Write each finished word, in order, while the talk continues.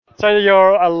So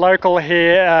you're a local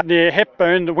here near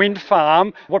Hepburn, the wind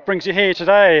farm. What brings you here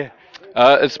today?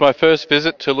 It's my first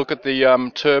visit to look at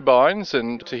the turbines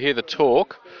and to hear the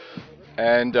talk.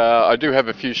 And I do have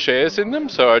a few shares in them,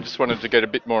 so I just wanted to get a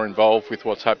bit more involved with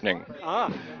what's happening.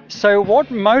 So what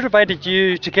motivated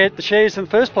you to get the shares in the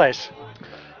first place?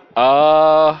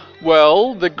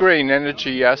 Well, the green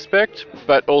energy aspect,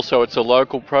 but also it's a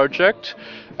local project,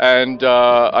 and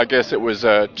I guess it was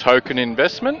a token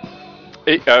investment,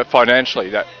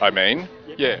 financially. That I mean,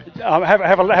 yeah.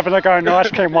 Have a go on the ice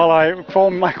cream while I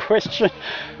form my question.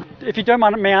 If you don't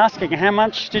mind me asking, how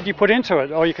much did you put into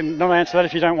it? Or you can not answer that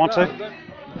if you don't want to.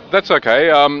 That's okay.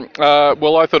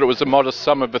 Well, I thought it was a modest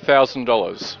sum of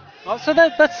 $1,000. Oh, so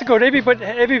that's good.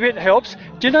 Every bit helps.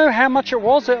 Do you know how much it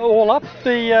was all up,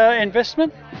 the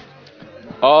investment?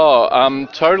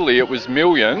 Totally, it was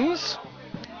millions.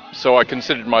 So I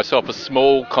considered myself a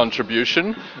small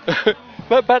contribution.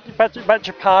 But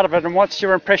you're part of it. And what's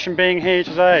your impression being here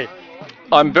today?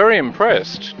 I'm very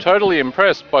impressed, totally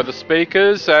impressed by the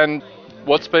speakers and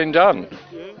what's been done.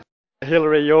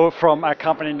 Hilary, you're from a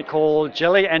company called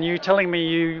Jelly, and you're telling me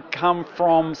you come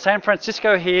from San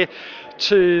Francisco here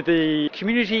to the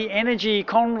Community Energy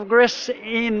Congress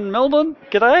in Melbourne.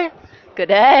 G'day.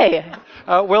 G'day.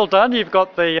 Well done. You've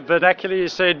got the vernacular. You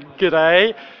said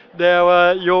g'day.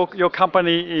 Now, your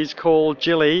company is called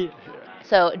Jelly.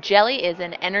 So Jelly is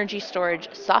an energy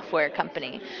storage software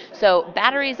company. So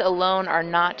batteries alone are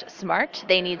not smart.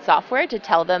 They need software to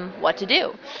tell them what to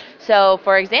do. So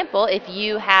for example, if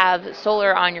you have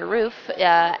solar on your roof,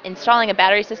 installing a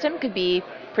battery system could be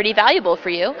pretty valuable for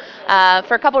you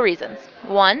for a couple reasons.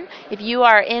 One, if you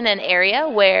are in an area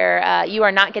where you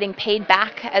are not getting paid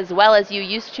back as well as you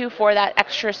used to for that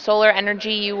extra solar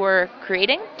energy you were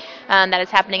creating, that is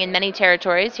happening in many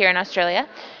territories here in Australia,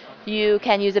 you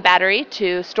can use a battery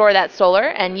to store that solar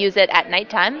and use it at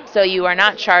nighttime, so you are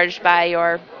not charged by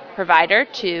your provider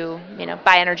to,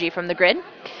 buy energy from the grid.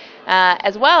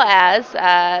 As well as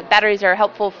batteries are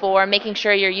helpful for making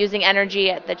sure you're using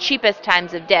energy at the cheapest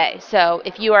times of day. So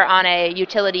if you are on a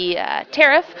utility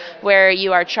tariff where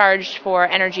you are charged for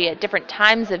energy at different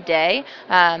times of day,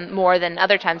 more than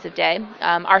other times of day,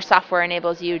 our software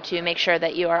enables you to make sure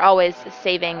that you are always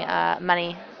saving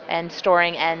money and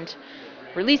storing and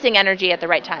releasing energy at the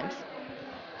right times.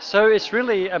 So it's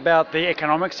really about the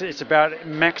economics. It's about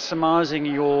maximising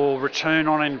your return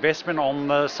on investment on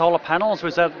the solar panels.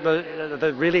 Was that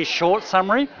the really short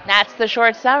summary? That's the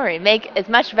short summary. Make as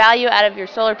much value out of your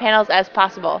solar panels as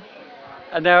possible.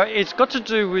 Now it's got to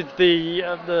do with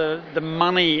the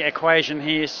money equation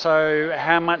here. So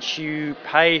how much you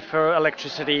pay for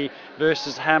electricity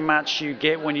versus how much you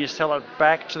get when you sell it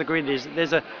back to the grid.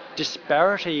 There's a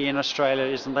disparity in Australia,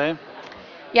 isn't there?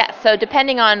 Yeah, so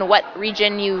depending on what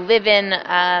region you live in,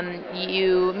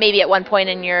 you maybe at one point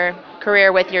in your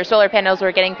career with your solar panels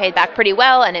were getting paid back pretty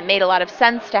well, and it made a lot of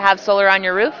sense to have solar on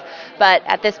your roof. But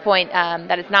at this point,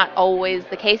 that is not always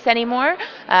the case anymore.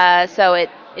 So it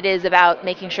is about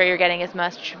making sure you're getting as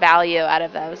much value out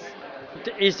of those.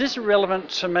 Is this relevant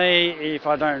to me if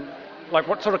I don't? Like,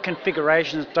 what sort of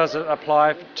configurations does it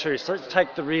apply to? So let's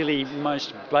take the really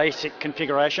most basic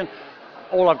configuration.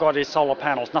 All I've got is solar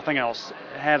panels, nothing else.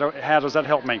 How does that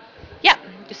help me? Yeah,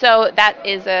 so that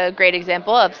is a great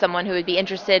example of someone who would be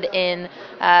interested in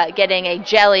getting a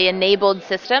Jelly-enabled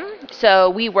system. So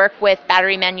we work with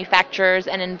battery manufacturers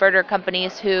and inverter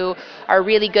companies who are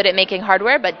really good at making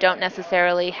hardware but don't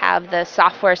necessarily have the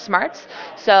software smarts.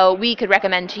 So we could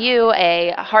recommend to you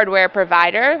a hardware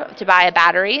provider to buy a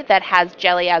battery that has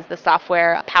Jelly as the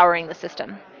software powering the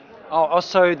system. Oh,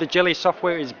 so the Jelly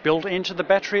software is built into the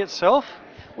battery itself?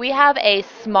 We have a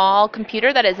small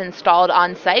computer that is installed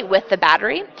on site with the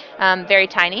battery, very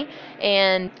tiny,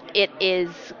 and it is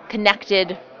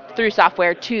connected through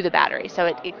software to the battery. So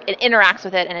it interacts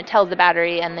with it and it tells the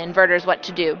battery and the inverters what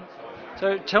to do.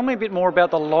 So tell me a bit more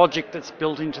about the logic that's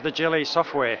built into the Jelly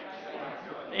software,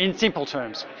 in simple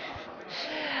terms.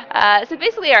 So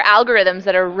basically our algorithms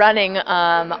that are running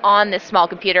on this small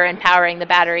computer and powering the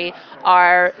battery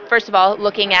are, first of all,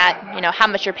 looking at how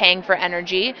much you're paying for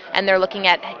energy, and they're looking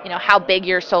at how big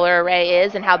your solar array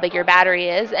is and how big your battery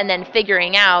is, and then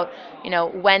figuring out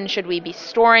when should we be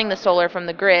storing the solar from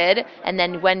the grid, and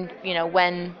then when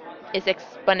is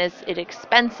it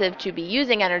expensive to be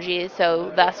using energy,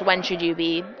 so thus when should you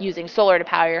be using solar to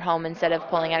power your home instead of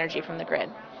pulling energy from the grid.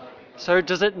 So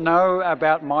does it know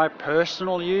about my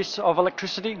personal use of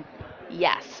electricity?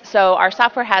 Yes. So our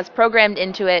software has programmed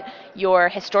into it your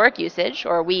historic usage,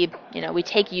 or we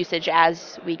take usage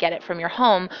as we get it from your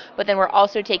home, but then we're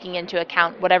also taking into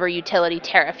account whatever utility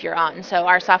tariff you're on. So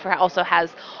our software also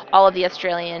has all of the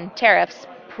Australian tariffs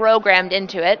programmed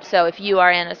into it. So if you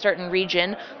are in a certain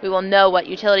region, we will know what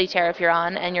utility tariff you're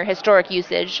on and your historic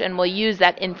usage, and we'll use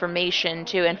that information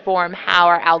to inform how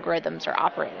our algorithms are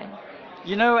operating.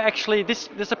 You know, actually,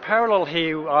 there's a parallel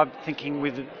here, I'm thinking,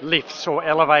 with lifts or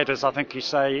elevators, I think you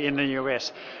say, in the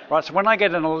US. Right, so when I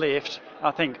get in a lift, I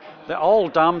think the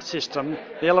old dumb system,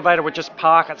 the elevator would just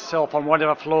park itself on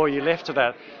whatever floor you left it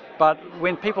at. But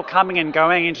when people coming and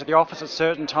going into the office at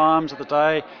certain times of the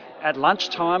day, at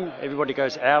lunchtime, everybody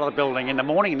goes out of the building. In the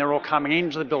morning, they're all coming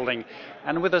into the building.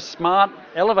 And with a smart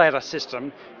elevator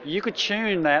system, you could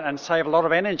tune that and save a lot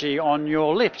of energy on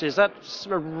your lift. Is that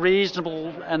a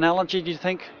reasonable analogy, do you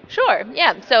think? Sure,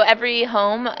 yeah. So every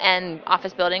home and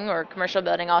office building or commercial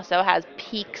building also has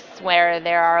peaks where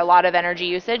there are a lot of energy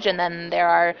usage, and then there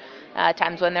are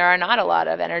times when there are not a lot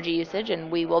of energy usage,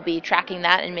 and we will be tracking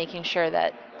that and making sure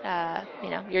that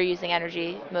you're using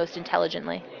energy most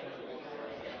intelligently.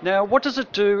 Now, what does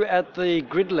it do at the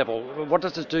grid level? What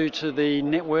does it do to the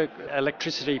network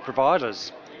electricity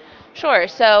providers? Sure.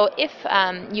 So if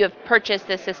you have purchased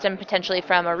this system potentially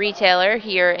from a retailer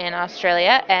here in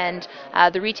Australia, and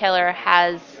the retailer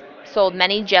has sold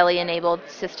many Jelly-enabled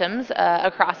systems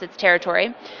across its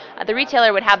territory, the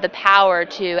retailer would have the power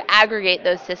to aggregate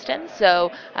those systems, so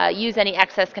use any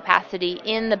excess capacity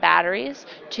in the batteries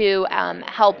to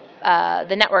help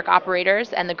the network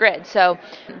operators and the grid. So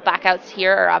blackouts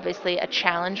here are obviously a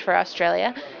challenge for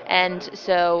Australia, and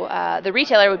so the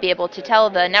retailer would be able to tell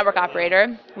the network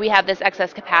operator, we have this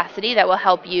excess capacity that will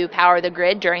help you power the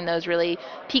grid during those really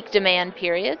peak demand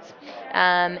periods.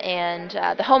 And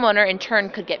the homeowner in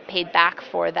turn could get paid back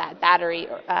for that battery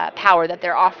power that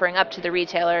they're offering up to the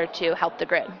retailer to help the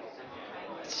grid.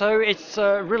 So it's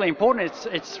really important.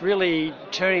 It's really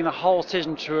turning the whole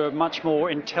system to a much more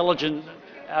intelligent,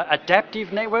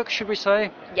 adaptive network, should we say?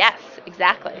 Yes,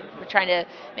 exactly. We're trying to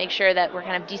make sure that we're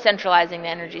kind of decentralizing the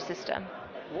energy system.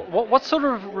 What sort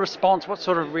of response, what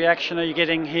sort of reaction are you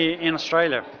getting here in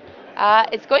Australia?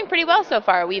 It's going pretty well so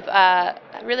far. We've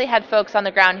really had folks on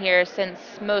the ground here since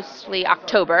mostly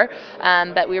October,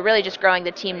 but we're really just growing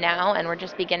the team now, and we're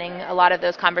just beginning a lot of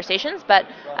those conversations. But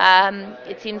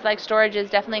it seems like storage is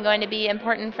definitely going to be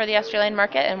important for the Australian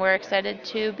market, and we're excited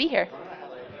to be here.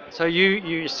 So you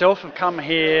yourself have come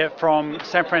here from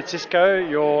San Francisco,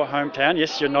 your hometown.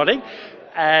 Yes, you're nodding.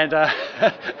 And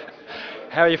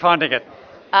how are you finding it?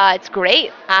 It's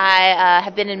great. I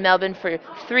have been in Melbourne for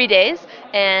 3 days,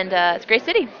 and it's a great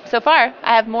city so far.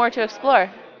 I have more to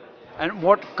explore. And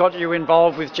what got you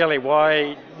involved with Jelly?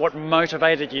 What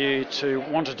motivated you to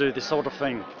want to do this sort of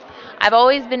thing? I've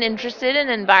always been interested in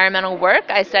environmental work.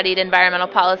 I studied environmental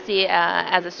policy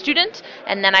as a student,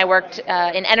 and then I worked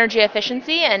in energy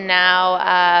efficiency, and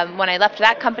now when I left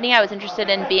that company, I was interested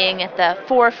in being at the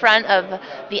forefront of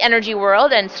the energy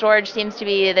world, and storage seems to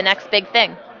be the next big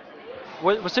thing.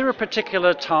 Was there a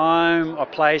particular time, a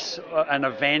place, an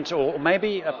event, or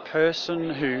maybe a person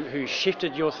who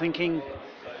shifted your thinking?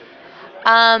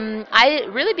 I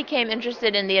really became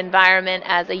interested in the environment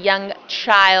as a young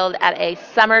child at a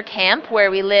summer camp where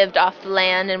we lived off the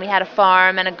land and we had a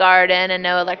farm and a garden and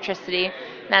no electricity.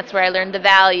 And that's where I learned the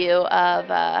value of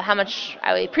how much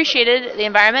I appreciated the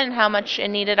environment and how much it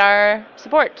needed our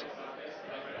support.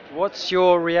 What's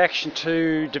your reaction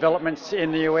to developments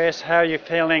in the US? How are you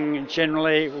feeling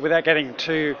generally, without getting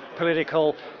too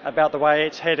political, about the way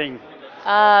it's heading?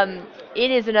 It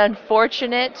is an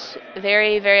unfortunate,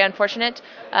 very, very unfortunate,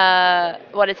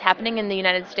 what is happening in the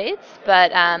United States.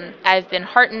 But I've been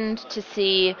heartened to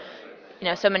see,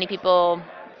 so many people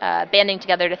banding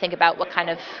together to think about what kind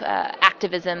of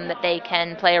activism that they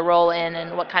can play a role in,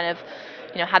 and what kind of,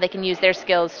 how they can use their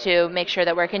skills to make sure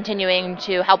that we're continuing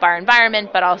to help our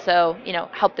environment, but also,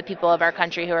 help the people of our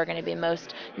country who are going to be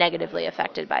most negatively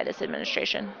affected by this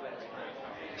administration.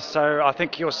 So I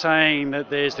think you're saying that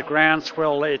there's the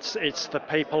groundswell, it's the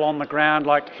people on the ground,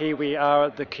 like here we are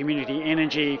at the Community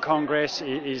Energy Congress.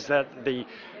 Is that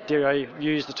do I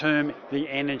use the term, the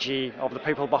energy of the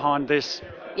people behind this?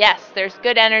 Yes, there's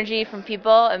good energy from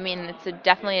people. I mean, it's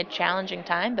definitely a challenging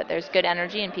time, but there's good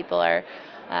energy, and people are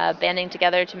banding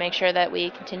together to make sure that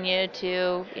we continue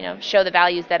to, show the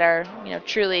values that are,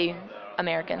 truly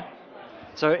American.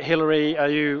 So Hillary, are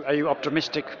you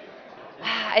optimistic?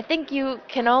 I think you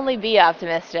can only be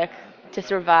optimistic to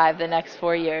survive the next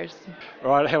 4 years.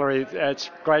 Right, Hillary, it's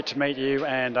great to meet you,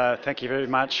 and thank you very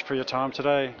much for your time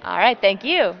today. All right, thank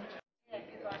you.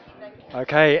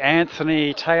 Okay,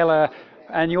 Anthony Taylor,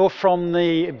 and you're from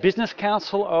the Business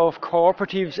Council of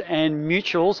Cooperatives and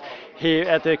Mutuals here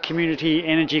at the Community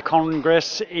Energy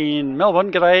Congress in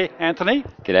Melbourne. G'day, Anthony.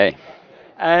 G'day.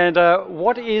 And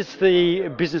what is the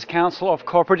Business Council of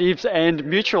Cooperatives and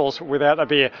Mutuals without a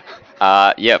beer?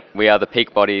 Yep, we are the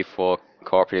peak body for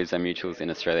cooperatives and mutuals in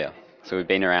Australia. So we've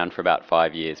been around for about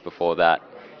 5 years. Before that,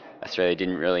 Australia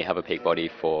didn't really have a peak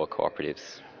body for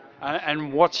cooperatives.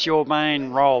 And what's your main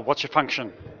role? What's your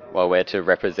function? Well, we're to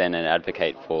represent and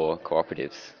advocate for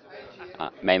cooperatives,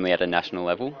 mainly at a national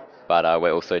level, but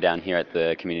we're also down here at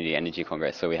the Community Energy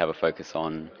Congress, so we have a focus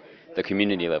on the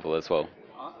community level as well.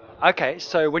 Okay,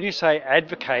 so when you say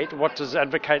advocate, what does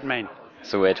advocate mean?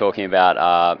 So we're talking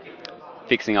about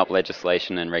fixing up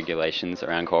legislation and regulations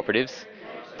around cooperatives.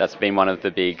 That's been one of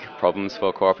the big problems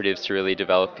for cooperatives to really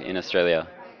develop in Australia,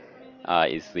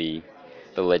 is the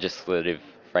legislative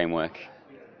framework.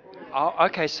 Oh,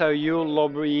 okay, so you're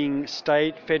lobbying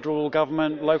state, federal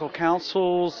government, local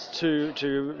councils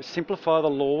to simplify the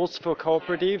laws for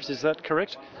cooperatives, is that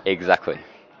correct? Exactly.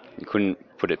 You couldn't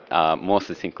put it more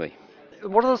succinctly.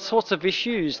 What are the sorts of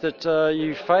issues that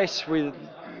you face with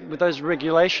those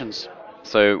regulations?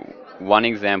 So one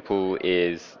example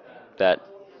is that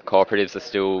cooperatives are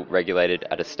still regulated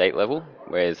at a state level,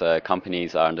 whereas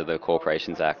companies are under the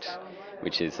Corporations Act,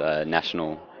 which is a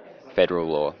national federal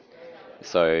law.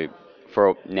 So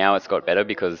for now it's got better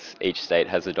because each state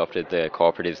has adopted the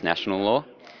cooperatives national law.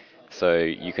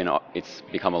 So it's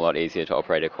become a lot easier to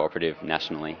operate a cooperative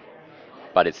nationally,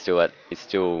 but it's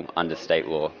still under state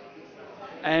law.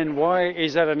 And why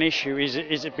is that an issue? Is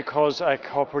it because a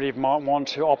cooperative might want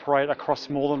to operate across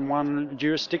more than one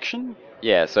jurisdiction?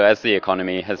 Yeah, so as the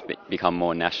economy has become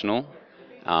more national,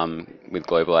 with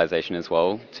globalization as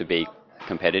well, to be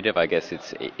competitive, I guess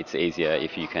it's easier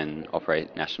if you can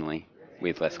operate nationally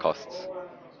with less costs.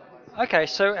 Okay,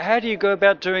 so how do you go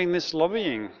about doing this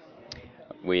lobbying?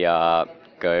 We go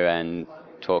and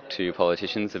talk to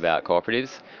politicians about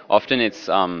cooperatives. Often it's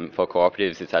for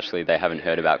cooperatives, it's actually they haven't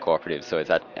heard about cooperatives, so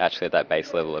it's actually at that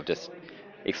base level of just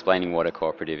explaining what a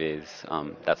cooperative is.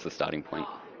 That's the starting point.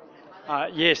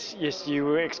 Yes, you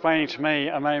were explaining to me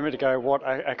a moment ago what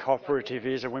a cooperative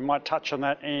is, and we might touch on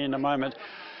that in a moment.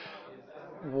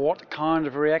 What kind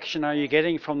of reaction are you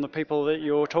getting from the people that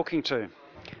you're talking to?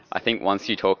 I think once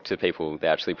you talk to people,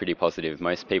 they're actually pretty positive.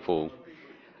 Most people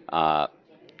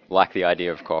like the idea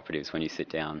of cooperatives when you sit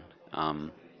down.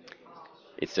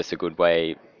 It's just a good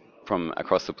way from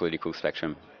across the political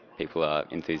spectrum. People are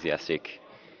enthusiastic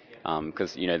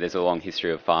because there's a long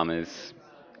history of farmers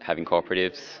having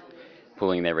cooperatives,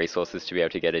 pooling their resources to be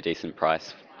able to get a decent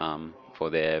price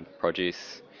for their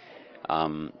produce.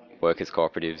 Workers'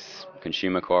 cooperatives,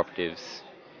 consumer cooperatives,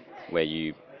 where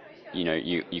you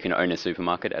can own a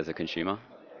supermarket as a consumer.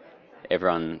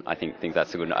 Everyone, I think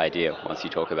that's a good idea once you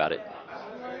talk about it.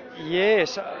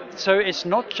 Yes, so it's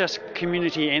not just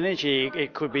community energy,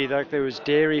 it could be like there was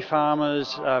dairy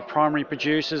farmers, primary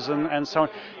producers and so on.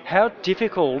 How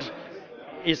difficult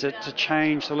is it to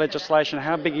change the legislation?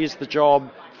 How big is the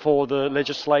job for the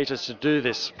legislators to do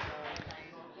this?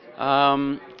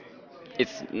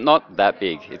 It's not that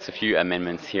big. It's a few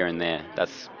amendments here and there.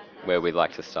 That's where we'd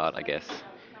like to start, I guess.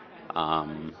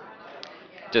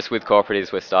 Just with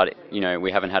cooperatives,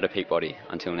 we haven't had a peak body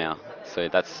until now. So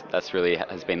that's really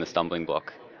has been the stumbling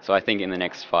block. So I think in the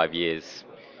next 5 years,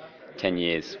 10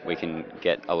 years, we can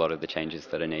get a lot of the changes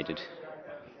that are needed.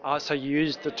 So you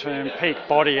used the term peak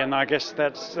body, and I guess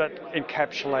that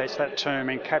term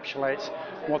encapsulates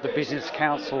what the Business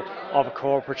Council of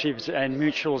Cooperatives and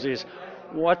Mutuals is.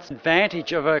 What's the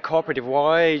advantage of a cooperative?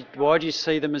 Why do you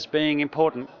see them as being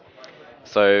important?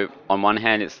 So on one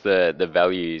hand, it's the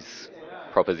values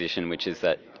proposition, which is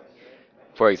that,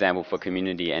 for example, for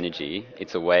community energy,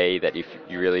 it's a way that if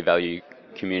you really value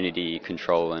community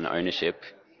control and ownership,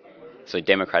 so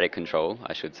democratic control,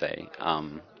 I should say,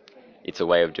 it's a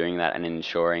way of doing that and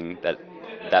ensuring that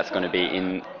that's going to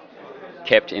be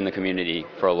kept in the community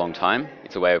for a long time.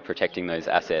 It's a way of protecting those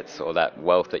assets or that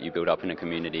wealth that you build up in a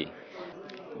community.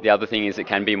 The other thing is it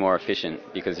can be more efficient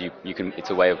because it's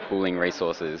a way of pooling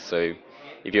resources. So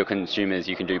if you're consumers,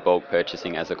 you can do bulk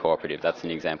purchasing as a cooperative. That's an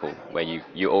example where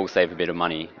you all save a bit of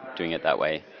money doing it that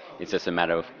way. It's just a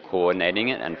matter of coordinating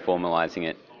it and formalising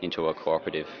it into a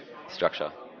cooperative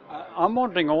structure. I'm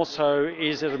wondering also,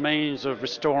 is it a means of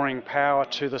restoring power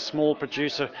to the small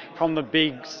producer from the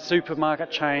big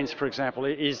supermarket chains, for example?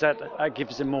 Is that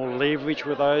gives them more leverage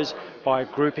with those by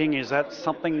grouping? Is that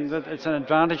something that it's an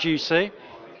advantage you see?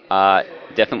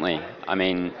 Definitely. I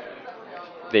mean,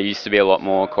 there used to be a lot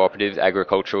more cooperatives,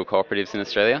 agricultural cooperatives in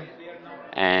Australia,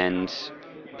 and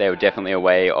they were definitely a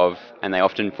way of, and they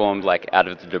often formed like out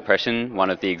of the Depression. One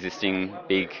of the existing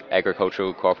big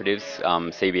agricultural cooperatives,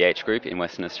 CBH Group in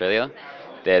Western Australia,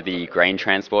 they're the grain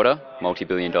transporter,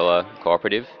 multi-billion-dollar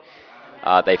cooperative.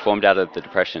 they formed out of the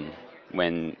Depression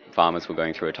when farmers were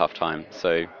going through a tough time.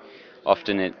 So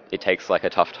often it takes like a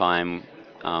tough time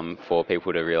for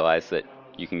people to realise that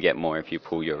you can get more if you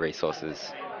pool your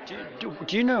resources.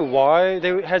 Do you know why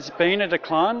there has been a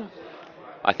decline?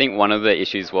 I think one of the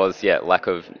issues was, lack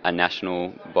of a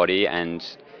national body and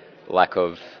lack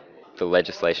of the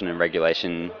legislation and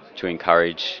regulation to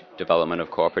encourage development of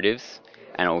cooperatives,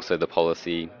 and also the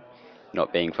policy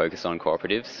not being focused on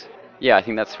cooperatives. Yeah, I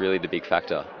think that's really the big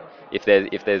factor. If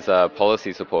there's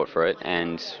policy support for it,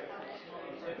 and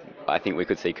I think we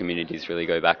could see communities really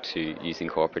go back to using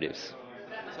cooperatives.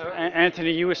 So,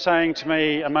 Anthony, you were saying to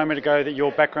me a moment ago that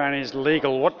your background is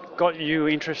legal. What got you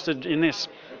interested in this?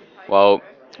 Well,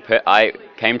 I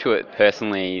came to it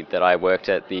personally that I worked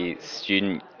at the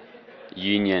student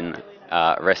union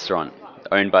restaurant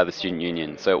owned by the student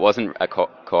union. So it wasn't a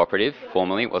cooperative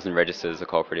formally, it wasn't registered as a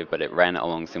cooperative, but it ran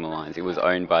along similar lines. It was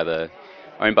owned by the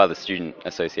student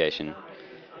association,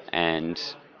 and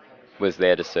was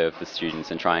there to serve the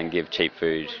students and try and give cheap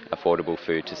food, affordable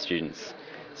food to students.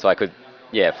 So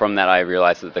from that I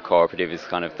realised that the cooperative is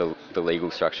kind of the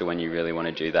legal structure when you really want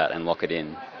to do that and lock it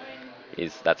in.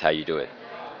 That's how you do it.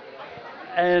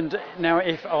 And now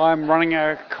if I'm running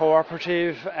a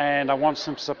cooperative and I want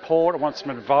some support, I want some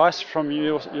advice from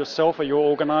yourself or your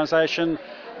organisation,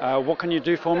 what can you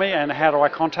do for me and how do I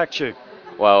contact you?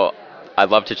 Well, I'd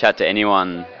love to chat to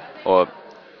anyone or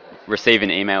receive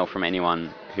an email from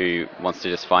anyone who wants to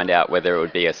just find out whether it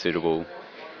would be a suitable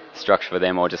structure for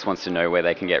them or just wants to know where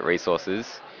they can get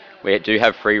resources. We do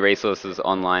have free resources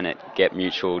online at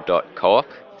getmutual.coop,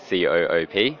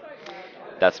 COOP.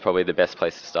 That's probably the best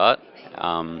place to start.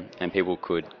 And people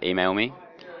could email me,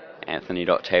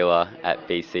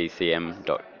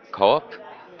 anthony.taylor@bccm.coop,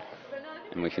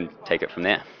 and we can take it from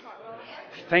there.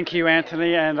 Thank you,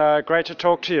 Anthony, and great to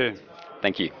talk to you.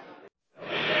 Thank you.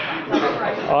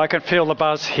 I can feel the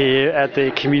buzz here at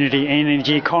the Community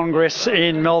Energy Congress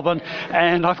in Melbourne,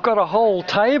 and I've got a whole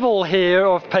table here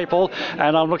of people,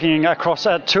 and I'm looking across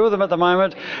at two of them at the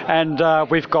moment, and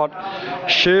we've got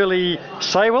Shirley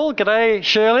Saywell. G'day,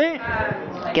 Shirley.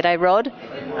 G'day, Rod.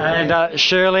 And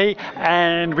Shirley,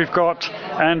 and we've got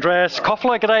Andreas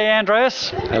Koffler. G'day, Andreas.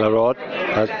 Hello, Rod.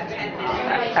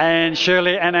 And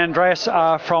Shirley and Andreas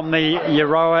are from the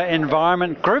Euroa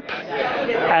Environment Group.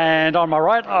 And on my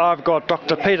right, I've got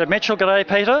Dr. Peter Mitchell. G'day,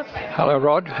 Peter. Hello,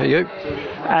 Rod. How are you?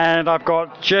 And I've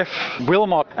got Jeff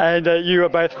Wilmot, and you are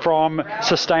both from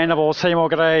Sustainable Seymour.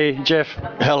 G'day, Jeff.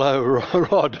 Hello,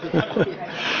 Rod.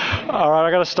 All right,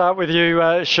 I've got to start with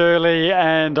you, Shirley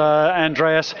and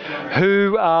Andreas.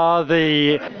 Who are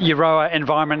the Euroa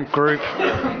Environment Group?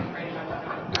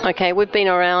 Okay, we've been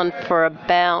around for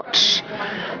about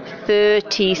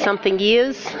 30-something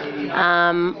years.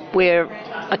 We're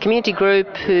a community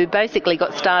group who basically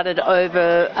got started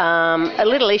over a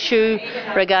little issue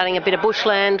regarding a bit of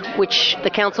bushland which the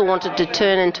council wanted to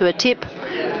turn into a tip.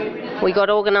 We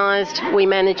got organised, we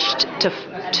managed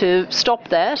to stop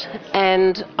that,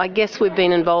 and I guess we've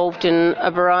been involved in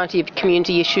a variety of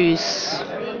community issues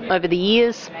over the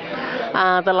years.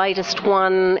 The latest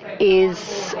one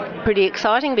is pretty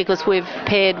exciting because we've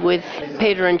paired with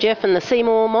Peter and Jeff and the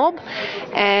Seymour mob,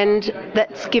 and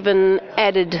that's given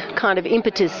added kind of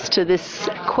impetus to this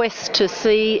quest to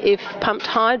see if pumped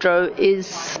hydro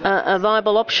is a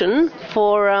viable option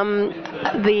for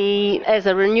as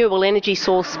a renewable energy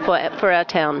source for our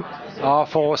town.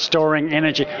 For storing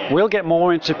energy. We'll get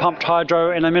more into pumped hydro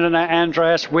in a minute now.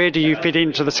 Andreas, where do you fit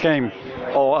into the scheme?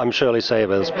 Oh, I'm Shirley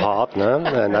Saywell's partner,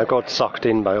 and I got sucked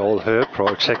in by all her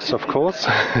projects, of course.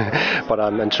 But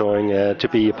I'm enjoying to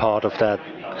be a part of that,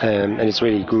 and it's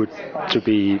really good to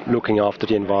be looking after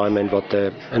the environment, what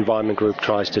the environment group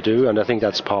tries to do, and I think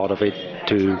that's part of it,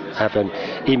 to have an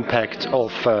impact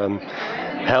of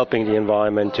helping the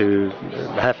environment to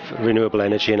have renewable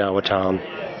energy in our town.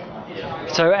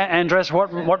 So, Andreas,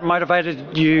 what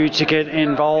motivated you to get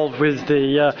involved with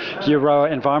the Euroa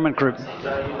Environment Group?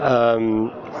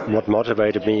 What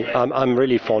motivated me? I'm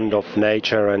really fond of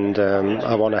nature, and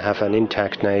I want to have an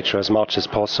intact nature as much as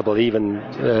possible. Even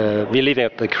we live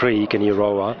at the creek in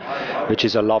Euroa, which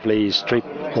is a lovely strip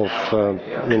of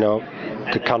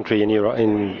the country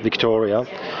in Victoria.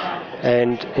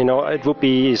 And, it would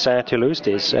be sad to lose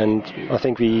this, and I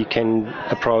think we can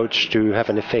approach to have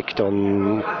an effect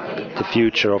on the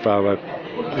future of our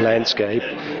landscape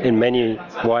in many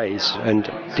ways, and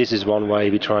this is one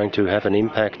way we're trying to have an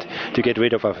impact, to get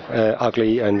rid of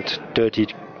ugly and dirty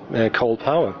coal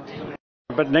power.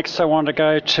 But next I want to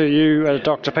go to you,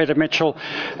 Dr. Peter Mitchell,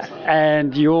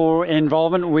 and your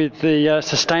involvement with the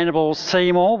Sustainable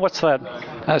Seymour. What's that?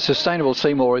 Sustainable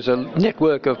Seymour is a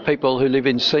network of people who live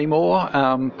in Seymour,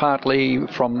 partly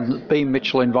from Beam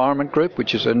Mitchell Environment Group,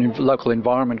 which is a local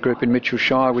environment group in Mitchell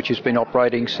Shire, which has been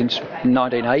operating since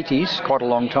 1980s, quite a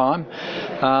long time,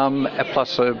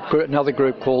 plus another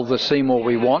group called the Seymour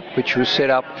We Want, which was set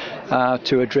up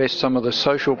to address some of the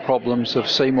social problems of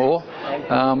Seymour,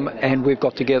 and we've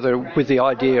got together with the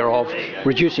idea of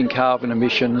reducing carbon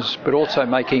emissions, but also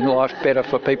making life better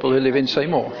for people who live in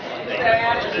Seymour.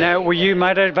 Now, were you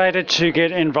motivated to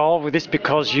get involved with this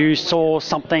because you saw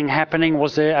something happening?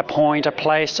 Was there a point, a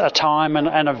place, a time,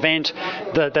 an event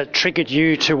that triggered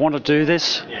you to want to do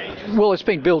this? Well, it's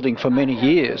been building for many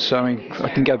years. I mean, I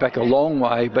can go back a long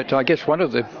way, but I guess one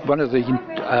of the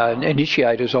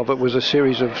initiators of it was a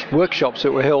series of workshops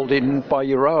that were held by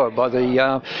Euroa, by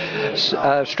the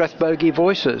Strathbogie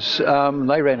Voices.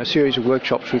 They ran a series of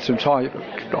workshops with some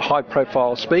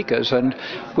high-profile speakers, and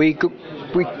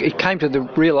it came to the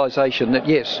realisation that,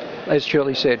 yes, as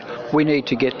Shirley said, we need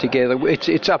to get together.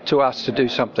 It's up to us to do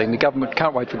something. The government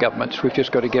can't wait for governments. We've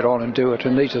just got to get on and do it.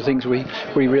 And these are things we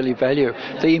really value.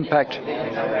 The impact,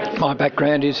 my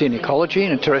background is in ecology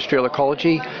and terrestrial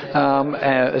ecology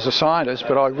as a scientist,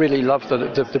 but I really love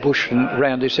the bush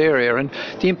around this area. And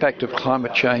the impact of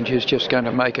climate change is just going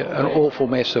to make an awful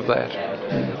mess of that.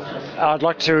 I'd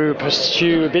like to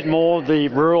pursue a bit more the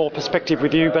rural perspective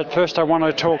with you, but first I want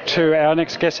to talk to our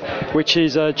next guest, which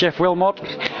is Jeff Wilmot.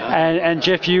 And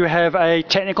Jeff, you have a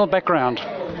technical background.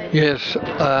 Yes,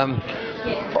 I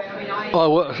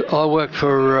worked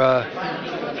for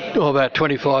about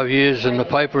 25 years in the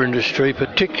paper industry,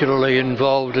 particularly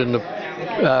involved in the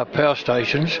power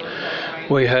stations.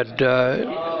 We had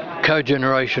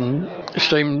cogeneration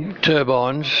steam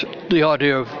turbines. The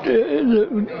idea of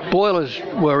boilers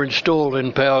were installed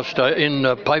in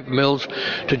paper mills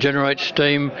to generate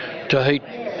steam to heat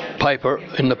paper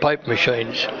in the paper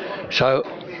machines. So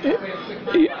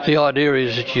the idea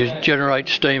is that you generate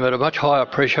steam at a much higher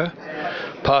pressure,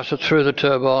 pass it through the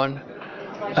turbine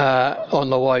on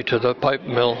the way to the paper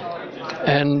mill,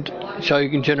 and so you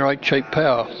can generate cheap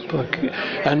power.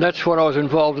 And that's what I was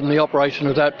involved in, the operation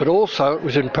of that, but also it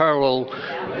was in parallel.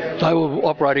 They were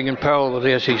operating in parallel with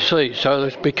the SEC, so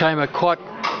it became quite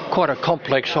a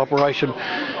complex operation,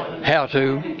 how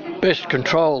to best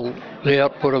control the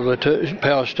output of the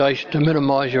power station to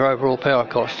minimise your overall power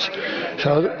costs.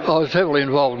 So I was heavily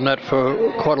involved in that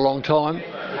for quite a long time.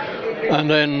 And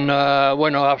then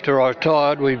after I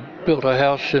retired, we built a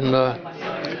house in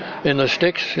the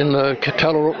sticks, in the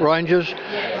Catalaruk Ranges,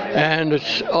 and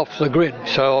it's off the grid.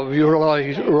 So you're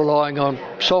relying on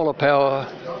solar power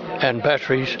and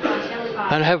batteries,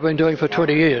 and have been doing for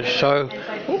 20 years. So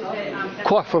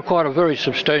for quite a very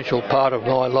substantial part of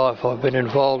my life, I've been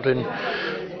involved in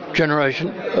generation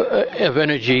of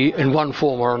energy in one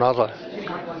form or another.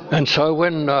 And so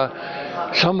when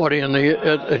somebody at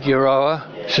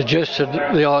Euroa suggested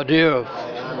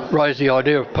raised the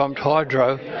idea of pumped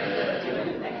hydro,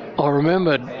 I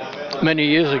remembered many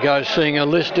years ago seeing a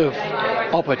list of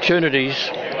opportunities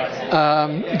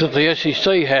that the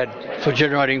SEC had for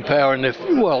generating power in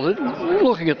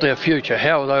looking at their future,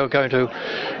 how they were going to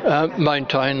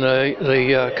maintain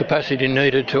the capacity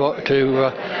needed to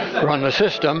run the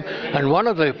system. And one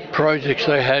of the projects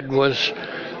they had was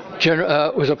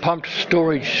a pumped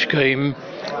storage scheme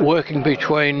working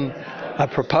between a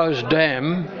proposed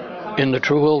dam in the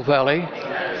Truill Valley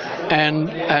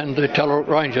and the Tallaruk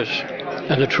Ranges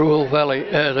and the Truill Valley,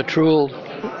 the Truill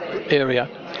area.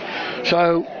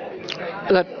 So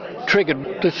that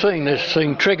seeing this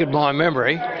thing triggered my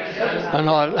memory, and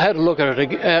I had a look at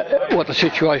it, what the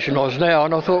situation was now,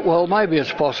 and I thought, well, maybe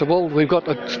it's possible. We've got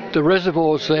the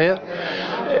reservoirs there.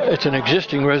 It's an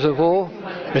existing reservoir.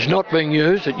 It's not being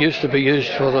used. It used to be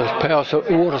used for the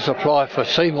water supply for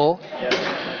Seymour.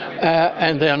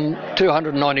 And then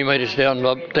 290 metres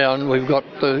down, we've got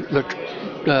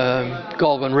the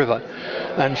Goulburn River.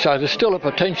 And so there's still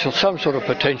some sort of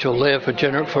potential there for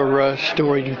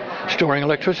storing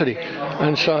electricity.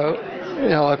 And so,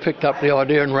 I picked up the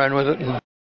idea and ran with it.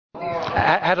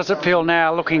 How does it feel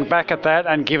now, looking back at that,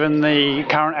 and given the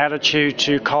current attitude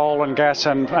to coal and gas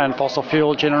and fossil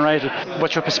fuel generated?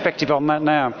 What's your perspective on that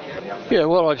now? Yeah,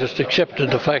 well, I just accepted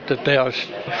the fact that our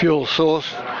fuel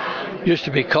source used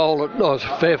to be coal. I was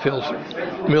a Fairfield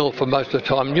mill for most of the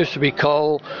time. It used to be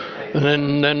coal,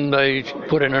 and then they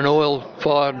put in an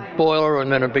oil-fired boiler,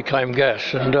 and then it became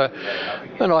gas. And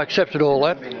I accepted all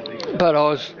that, but I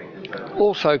was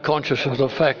also conscious of the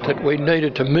fact that we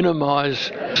needed to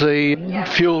minimise the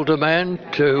fuel demand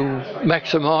to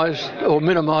maximise or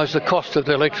minimise the cost of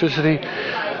the electricity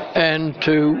and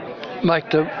to make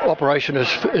the operation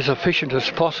as efficient as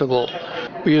possible.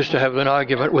 We used to have an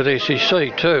argument with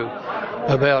SEC too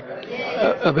about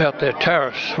their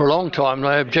tariffs. For a long time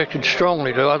they objected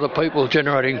strongly to other people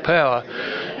generating power.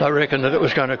 They reckoned that it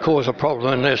was going to cause a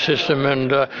problem in their system,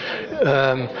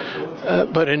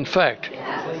 but in fact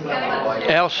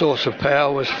our source of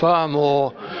power was far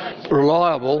more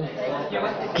reliable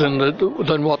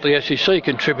than what the SEC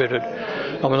contributed.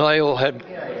 I mean, they all had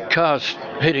cars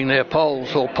hitting their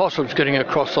poles or possums getting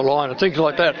across the line and things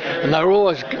like that, and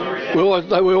we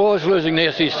were always losing the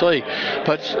SEC,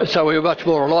 but so we were much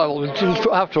more reliable. And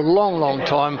after a long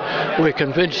time we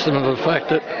convinced them of the fact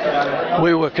that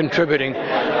we were contributing,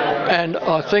 and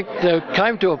I think there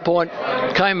came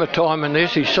a time in the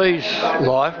SEC's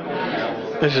life,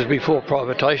 this is before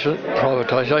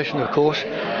privatisation of course,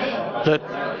 that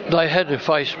they had to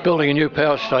face building a new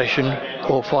power station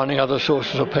or finding other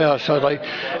sources of power, so they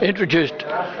introduced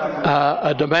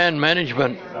a demand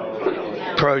management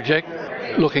project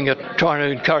looking at trying to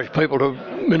encourage people to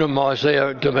minimise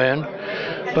their demand,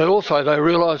 but also they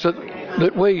realised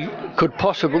that we could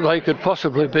possibly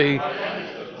be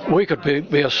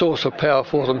a source of power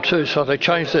for them too, so they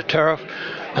changed their tariff,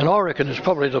 and I reckon it's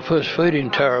probably the first feed-in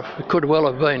tariff. It could well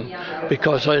have been,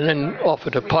 because they then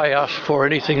offered to pay us for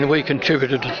anything that we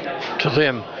contributed to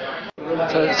them.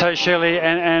 So Shirley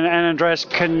and Andreas,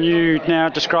 can you now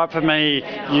describe for me,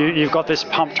 you've got this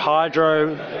pumped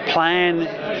hydro plan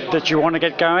that you want to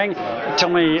get going. Tell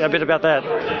me a bit about that.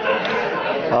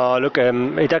 Look,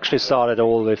 it actually started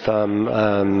all with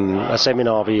a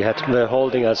seminar we were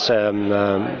holding, as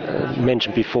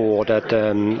mentioned before, that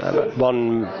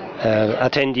one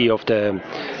attendee of the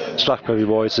Strathclyde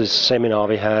Voices seminar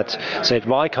we had said,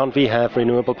 why can't we have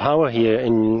renewable power here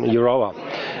in Euroa?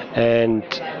 And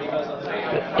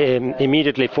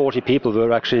immediately 40 people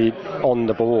were actually on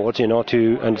the board,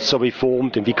 and so we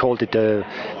formed, and we called it the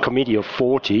Committee of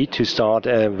 40 to start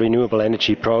a renewable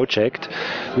energy project,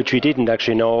 which we didn't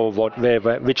actually know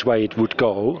which way it would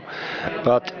go,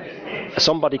 but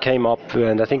somebody came up,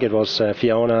 and I think it was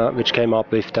Fiona, which came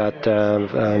up with that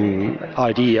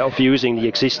idea of using the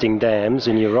existing dams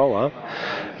in Euroa,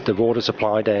 the water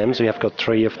supply dams. We have got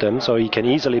 3 of them, so you can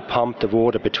easily pump the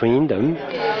water between them,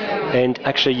 and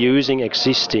actually using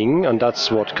existing, and that's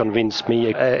what convinced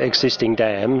me, existing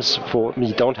dams.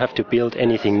 You don't have to build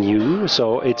anything new,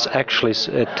 so it's actually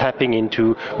tapping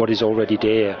into what is already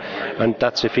there, and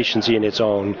that's efficiency in its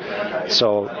own.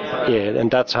 So yeah, and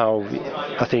that's how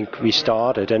I think we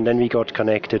started, and then we got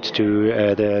connected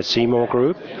to the Seymour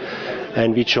Group,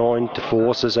 and we joined the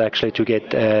forces actually to get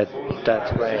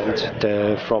that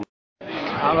grant from.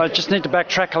 I just need to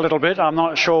backtrack a little bit. I'm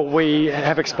not sure we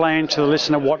have explained to the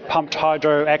listener what pumped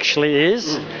hydro actually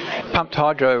is. Pumped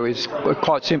hydro is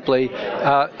quite simply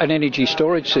an energy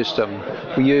storage system.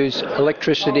 We use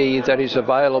electricity that is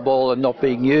available and not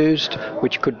being used,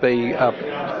 which could be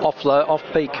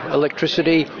off-peak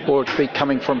electricity, or it could be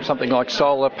coming from something like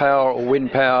solar power or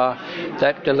wind power.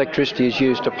 That electricity is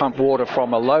used to pump water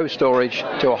from a low storage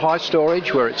to a high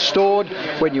storage, where it's stored.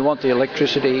 When you want the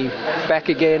electricity back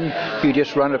again, you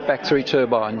just run it back through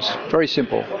turbines. Very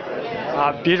simple.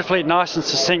 Beautifully nice and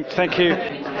succinct. Thank you.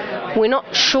 We're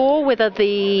not sure whether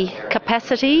the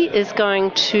capacity is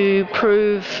going to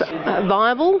prove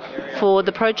viable for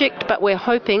the project, but we're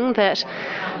hoping that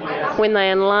when they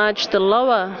enlarge the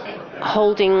lower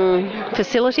holding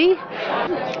facility,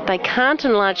 they can't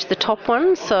enlarge the top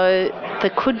one, so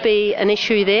there could be an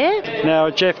issue there. Now,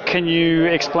 Jeff, can you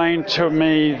explain to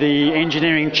me the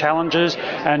engineering challenges?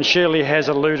 And Shirley has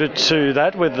alluded to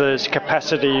that with the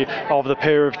capacity of the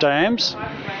pair of dams.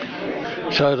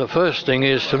 So the first thing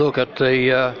is to look at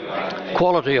the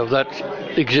quality of that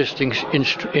existing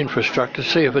infrastructure,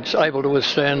 see if it's able to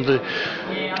withstand the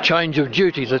change of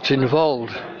duty that's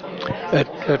involved. At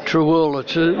Trewell,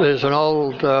 there's an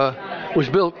old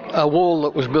a wall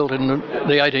that was built in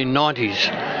the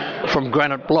 1890s from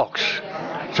granite blocks.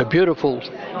 It's a beautiful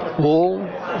wall.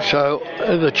 So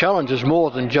the challenge is more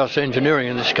than just engineering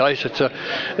in this case. It's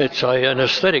an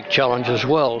aesthetic challenge as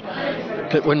well,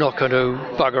 that we're not going to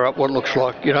bugger up what looks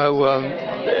like,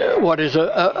 what is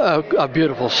a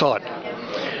beautiful site.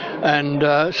 And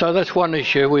so that's one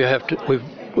issue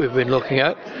we've been looking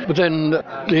at. But then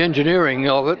the engineering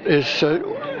of it is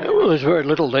there's very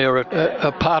little there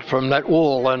apart from that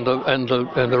wall and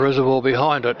the reservoir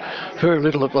behind it. Very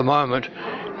little at the moment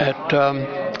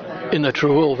in the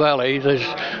Trewell Valley.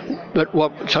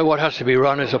 So what has to be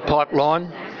run is a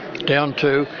pipeline down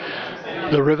to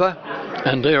the river,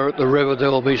 and there at the river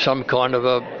there will be some kind of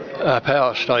a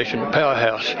power station,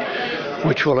 powerhouse,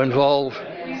 which will involve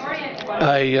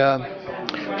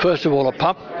first of all a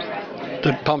pump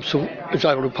that is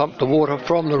able to pump the water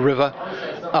from the river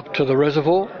up to the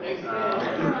reservoir,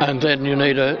 and then you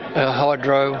need a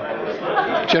hydro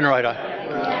generator,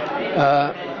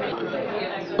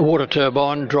 a water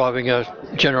turbine driving a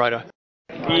generator.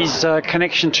 Is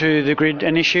connection to the grid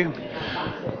an issue?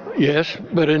 Yes,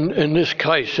 but in this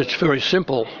case it's very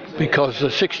simple because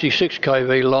the 66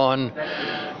 kV line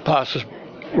passes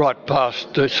right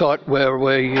past the site where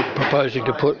we're proposing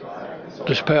to put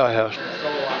this powerhouse.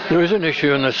 There is an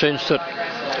issue in the sense that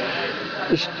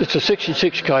it's a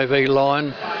 66 kV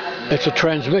line, it's a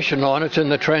transmission line, it's in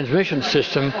the transmission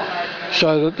system,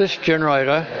 so that this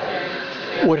generator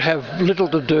would have little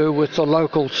to do with the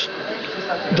local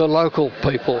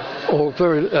people, or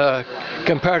very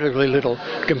comparatively little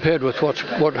compared with what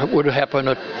would happen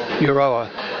at Euroa.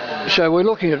 So we're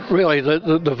looking at really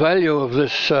the value of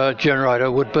this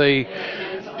generator would be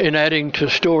in adding to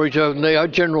storage of the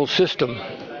general system.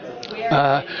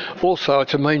 Also,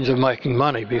 it's a means of making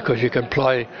money because you can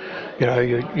play,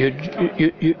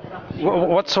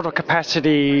 What sort of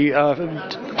capacity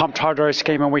pumped hydro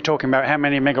scheme are we talking about? How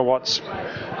many megawatts?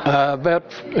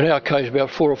 In our case, about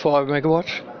 4 or 5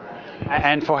 megawatts.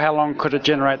 And for how long could it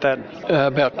generate that?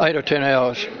 About 8 or 10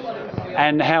 hours.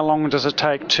 And how long does it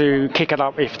take to kick it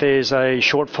up if there's a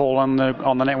shortfall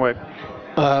on the network?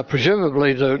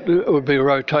 Presumably it would be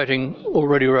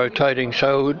already rotating,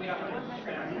 so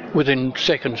within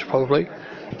seconds probably.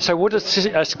 So would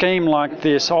a scheme like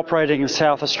this operating in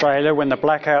South Australia when the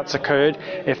blackouts occurred,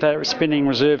 if that spinning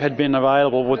reserve had been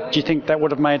available, do you think that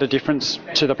would have made a difference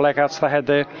to the blackouts they had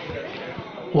there?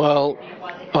 Well,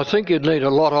 I think you'd need a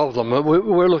lot of them.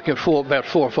 We're looking at about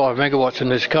 4 or 5 megawatts in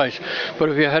this case, but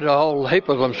if you had a whole heap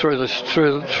of them through the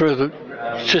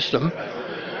system,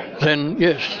 then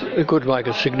yes, it could make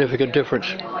a significant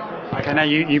difference. Okay, now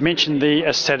you mentioned the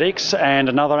aesthetics, and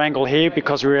another angle here,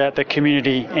 because we're at the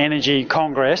Community Energy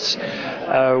Congress,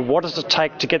 what does it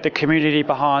take to get the community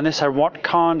behind this, and what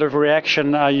kind of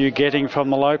reaction are you getting from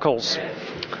the locals?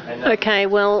 Okay,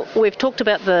 well, we've talked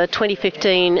about the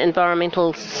 2015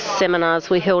 environmental seminars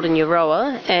we held in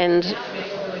Euroa, and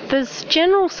there's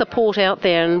general support out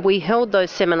there, and we held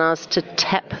those seminars to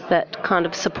tap that kind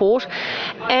of support.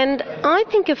 And I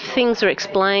think if things are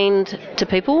explained to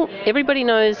people, everybody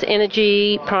knows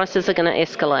energy prices are going to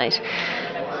escalate.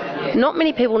 Not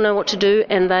many people know what to do,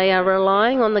 and they are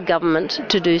relying on the government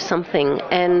to do something.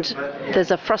 And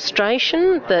there's a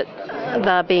frustration that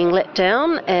they're being let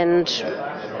down, and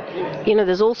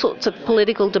there's all sorts of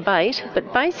political debate,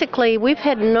 but basically we've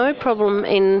had no problem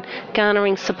in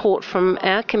garnering support from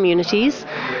our communities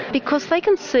because they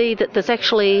can see that there's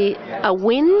actually a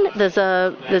win, there's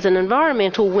an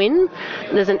environmental win,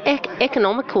 there's an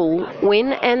economical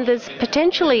win, and there's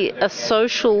potentially a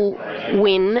social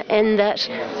win, and that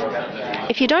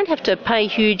if you don't have to pay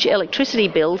huge electricity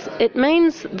bills, it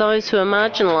means those who are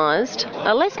marginalised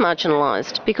are less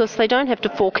marginalised because they don't have to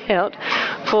fork out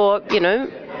for,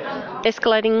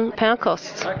 escalating power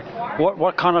costs.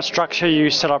 What kind of structure you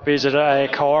set up? Is it a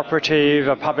cooperative,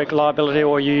 a public liability,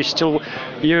 or you're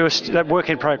that work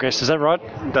in progress? Is that right?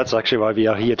 That's actually why we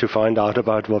are here, to find out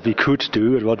about what we could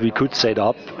do and what we could set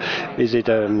up. Is it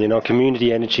a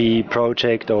community energy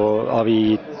project, or are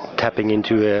we tapping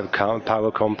into a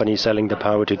power company, selling the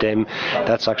power to them?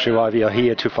 That's actually why we are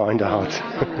here, to find out.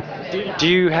 Do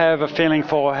you have a feeling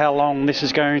for how long this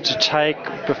is going to take?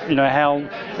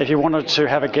 If you wanted to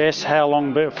have a guess, how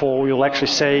long before you'll actually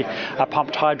see a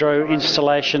pumped hydro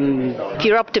installation? If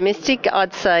you're optimistic,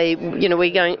 I'd say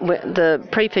the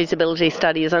pre-feasibility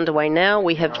study is underway now.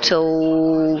 We have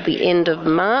till the end of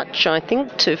March, I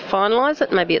think, to finalise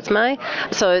it. Maybe it's May.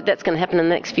 So that's going to happen in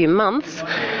the next few months.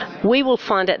 We will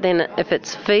find out then if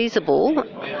it's feasible.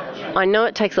 I know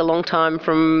it takes a long time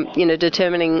from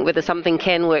determining whether something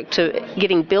can work to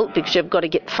getting built, because you've got to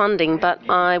get funding, but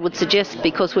I would suggest,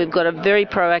 because we've got a very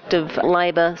proactive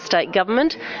Labor state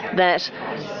government, that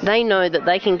they know that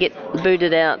they can get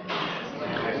booted out.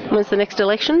 When's the next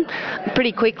election?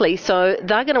 Pretty quickly, so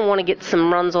they're going to want to get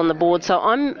some runs on the board. So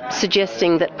I'm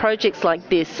suggesting that projects like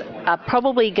this are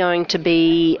probably going to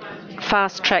be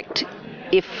fast-tracked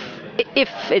if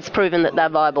it's proven that they're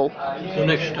viable. The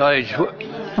next stage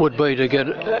would be to get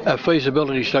a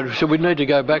feasibility study. So we'd need to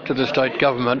go back to the state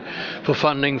government for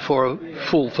funding for a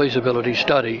full feasibility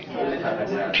study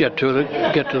to get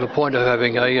to the point of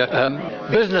having a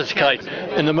business case.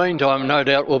 In the meantime, no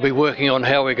doubt we'll be working on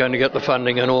how we're going to get the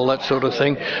funding and all that sort of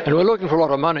thing. And we're looking for a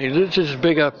lot of money. This is a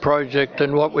bigger project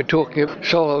than what we're talking about.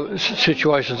 Solar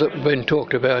situations that have been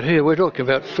talked about here, we're talking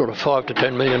about sort of $5 to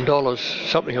 $10 million,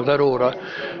 something of that order.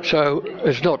 So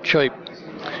it's not cheap.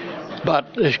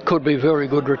 But there could be very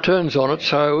good returns on it.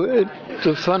 So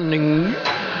the funding,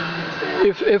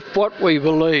 if what we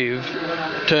believe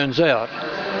turns out,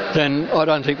 then I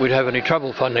don't think we'd have any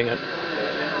trouble funding it.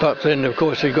 But then, of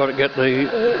course, you've got to get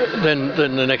then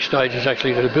the next stage is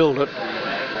actually to build it.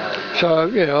 So,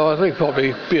 I think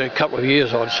probably be a couple of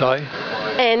years, I'd say.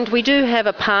 And we do have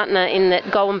a partner in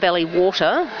that Goulburn Valley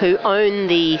Water who own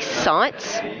the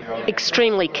sites,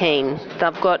 extremely keen.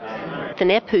 They've got the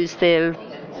NEP, who's their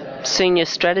senior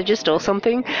strategist or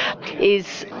something,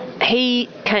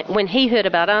 when he heard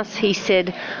about us, he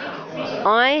said,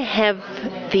 I have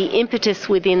the impetus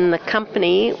within the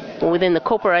company or within the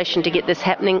corporation to get this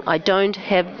happening. I don't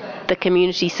have the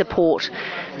community support.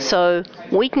 So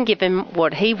we can give him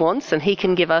what he wants and he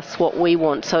can give us what we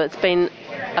want. So it's been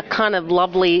a kind of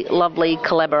lovely, lovely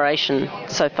collaboration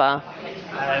so far.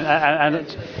 And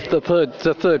the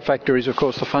third factor is, of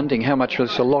course, the funding. How much?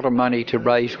 It's a lot of money to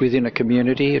raise within a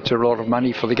community. It's a lot of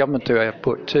money for the government to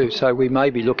output too. So we may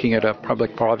be looking at a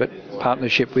public-private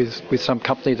partnership with some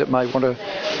company that may want to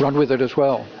run with it as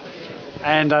well.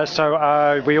 And so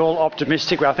are we all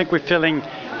optimistic? I think we're feeling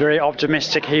very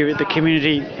optimistic here at the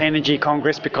Community Energy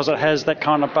Congress because it has that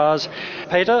kind of buzz.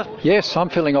 Peter? Yes, I'm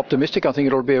feeling optimistic. I think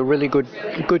it'll be a really good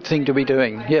thing to be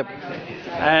doing. Yep.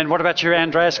 And what about you,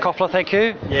 Andreas Koffler? Thank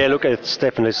you. Yeah, look, it's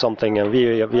definitely something.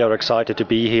 We are excited to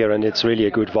be here, and it's really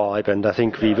a good vibe. And I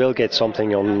think we will get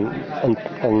something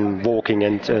on walking,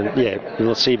 and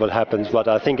we'll see what happens. But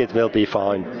I think it will be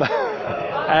fine.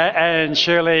 And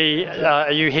Shirley,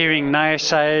 are you hearing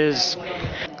naysayers?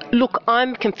 Look,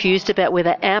 I'm confused about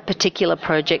whether our particular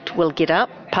project will get up.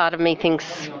 Part of me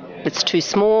thinks it's too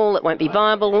small, it won't be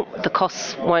viable, the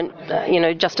costs won't,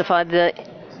 justify the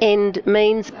end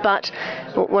means, but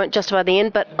won't justify the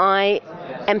end. But I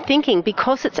am thinking,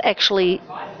 because it's actually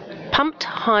pumped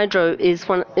hydro is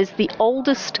the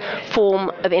oldest form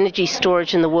of energy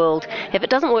storage in the world. If it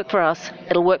doesn't work for us,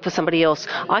 it'll work for somebody else.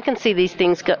 I can see these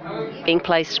things being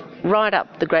placed right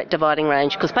up the Great Dividing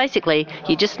Range, because basically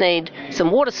you just need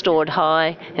some water stored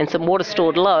high and some water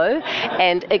stored low,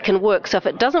 and it can work. So if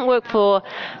it doesn't work for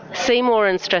Seymour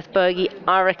and Strathbogie,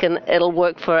 I reckon it'll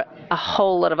work for a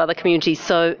whole lot of other communities.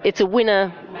 So it's a winner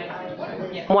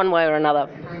one way or another.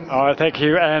 All right, thank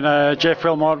you. And Jeff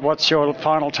Wilmot, what's your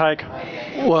final take?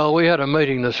 Well, we had a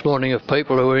meeting this morning of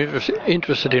people who were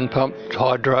interested in pumped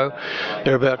hydro.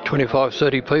 There are about 25,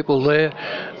 30 people there,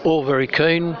 all very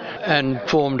keen, and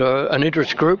formed an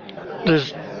interest group.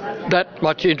 There's that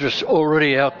much interest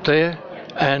already out there,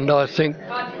 and I think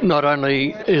not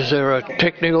only is there a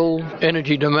technical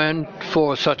energy demand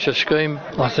for such a scheme,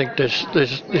 I think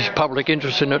there's public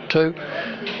interest in it too,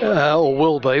 or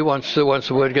will be once the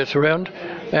word gets around,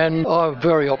 and I'm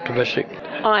very optimistic.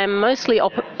 I'm mostly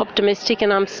optimistic,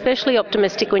 and I'm especially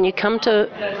optimistic when you come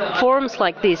to forums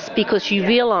like this, because you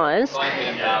realise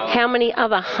how many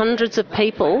other hundreds of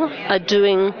people are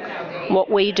doing what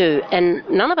we do, and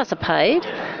none of us are paid,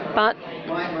 but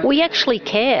we actually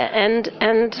care, and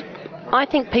I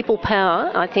think people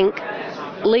power. I think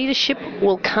leadership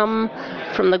will come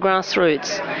from the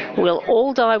grassroots. We'll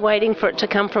all die waiting for it to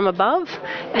come from above,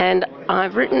 and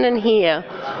I've written in here,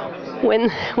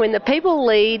 when the people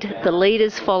lead, the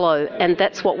leaders follow, and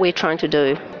that's what we're trying to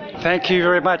do. Thank you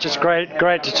very much. It's great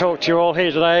to talk to you all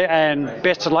here today, and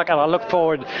best of luck, and I look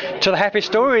forward to the happy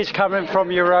stories coming from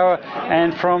Euroa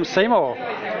and from Seymour.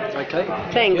 Okay.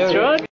 Thanks, Rod.